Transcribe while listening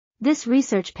This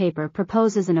research paper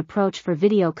proposes an approach for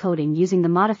video coding using the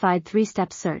modified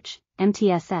three-step search,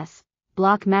 MTSS,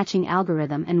 block matching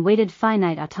algorithm and weighted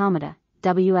finite automata,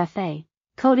 WFA,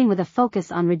 coding with a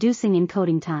focus on reducing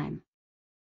encoding time.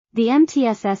 The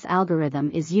MTSS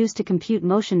algorithm is used to compute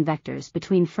motion vectors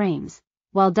between frames,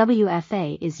 while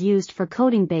WFA is used for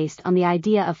coding based on the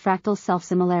idea of fractal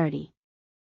self-similarity.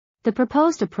 The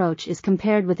proposed approach is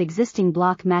compared with existing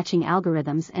block matching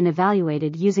algorithms and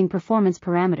evaluated using performance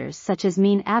parameters such as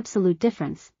mean absolute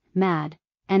difference, MAD,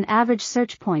 and average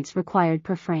search points required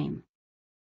per frame.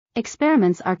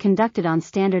 Experiments are conducted on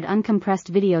standard uncompressed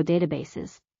video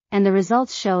databases, and the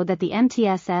results show that the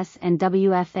MTSS and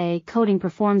WFA coding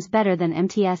performs better than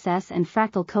MTSS and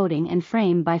fractal coding and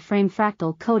frame-by-frame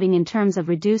fractal coding in terms of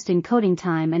reduced encoding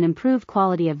time and improved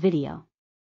quality of video.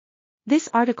 This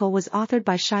article was authored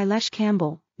by Shailesh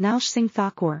Kamble, Nileshsingh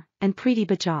Thakur, and Preeti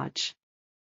Bajaj.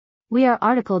 We are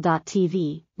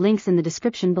RTCLTV, links in the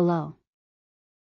description below.